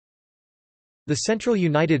The central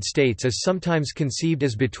United States is sometimes conceived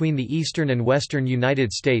as between the eastern and western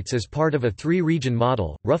United States as part of a three-region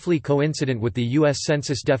model, roughly coincident with the U.S.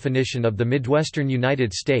 Census definition of the Midwestern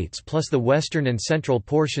United States plus the western and central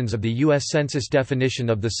portions of the U.S. Census definition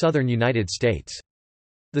of the southern United States.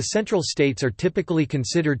 The central states are typically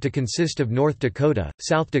considered to consist of North Dakota,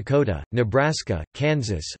 South Dakota, Nebraska,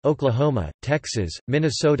 Kansas, Oklahoma, Texas,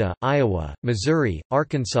 Minnesota, Iowa, Missouri,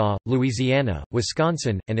 Arkansas, Louisiana,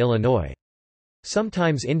 Wisconsin, and Illinois.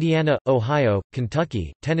 Sometimes Indiana, Ohio,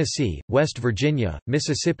 Kentucky, Tennessee, West Virginia,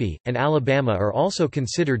 Mississippi, and Alabama are also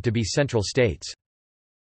considered to be central states.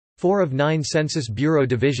 4 of 9 Census Bureau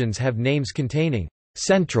divisions have names containing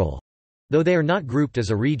 «central», though they are not grouped as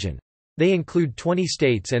a region. They include 20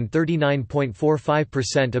 states and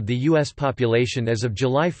 39.45% of the U.S. population as of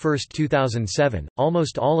July 1, 2007.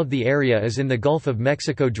 Almost all of the area is in the Gulf of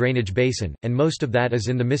Mexico drainage basin, and most of that is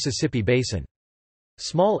in the Mississippi Basin.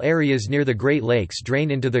 Small areas near the Great Lakes drain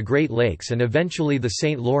into the Great Lakes and eventually the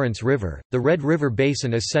St. Lawrence River. The Red River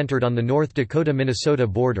Basin is centered on the North Dakota-Minnesota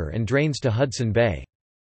border and drains to Hudson Bay.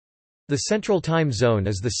 The Central Time Zone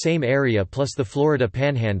is the same area plus the Florida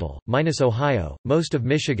Panhandle, minus Ohio, most of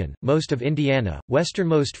Michigan, most of Indiana,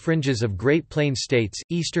 westernmost fringes of Great Plains states,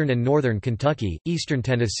 eastern and northern Kentucky, eastern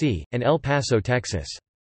Tennessee, and El Paso, Texas.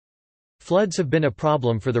 Floods have been a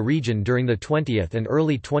problem for the region during the 20th and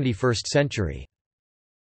early 21st century.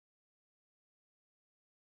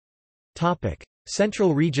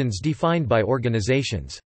 Central regions defined by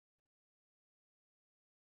organizations.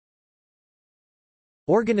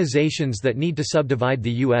 Organizations that need to subdivide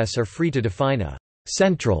the U.S. are free to define a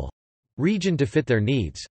 «central» region to fit their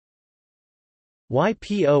needs.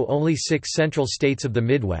 YPO only 6 central states of the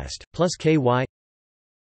Midwest, plus KY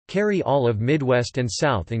carry all of Midwest and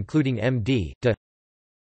South including MD, DA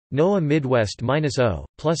NOAA Midwest-O,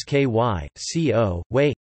 plus KY, CO,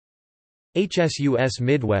 WAY HSUS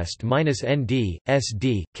Midwest-ND,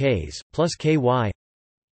 SD, Ks, plus KY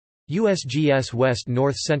USGS West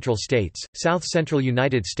North Central States, South Central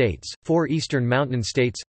United States, 4 Eastern Mountain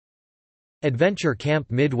States Adventure Camp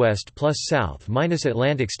Midwest plus South minus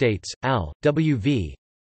Atlantic States, AL, WV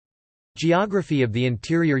Geography of the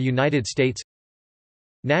Interior United States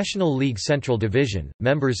National League Central Division,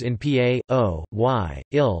 members in PA, O, Y,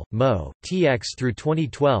 IL, MO, TX through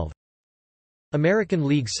 2012 American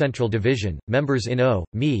League Central Division, members in O,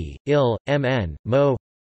 ME, IL, MN, MO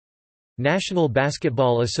National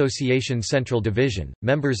Basketball Association Central Division,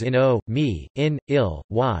 members in O, ME, IN, IL,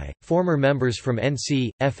 Y, former members from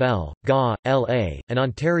NC, FL, GA, LA, and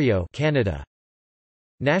Ontario, Canada.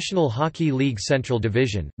 National Hockey League Central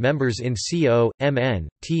Division, members in CO, MN,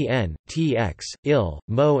 TN, TX, IL,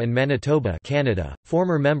 MO and Manitoba, Canada,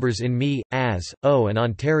 former members in ME, AS, O and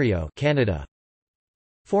Ontario, Canada.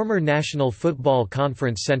 Former National Football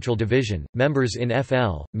Conference Central Division, members in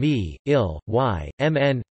FL, ME, IL, Y,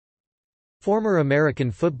 MN. Former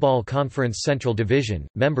American Football Conference Central Division,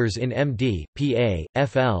 members in MD, PA,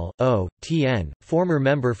 FL, O, TN, former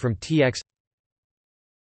member from TX.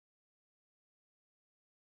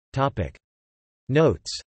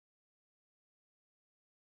 Notes.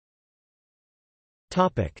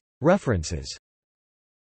 References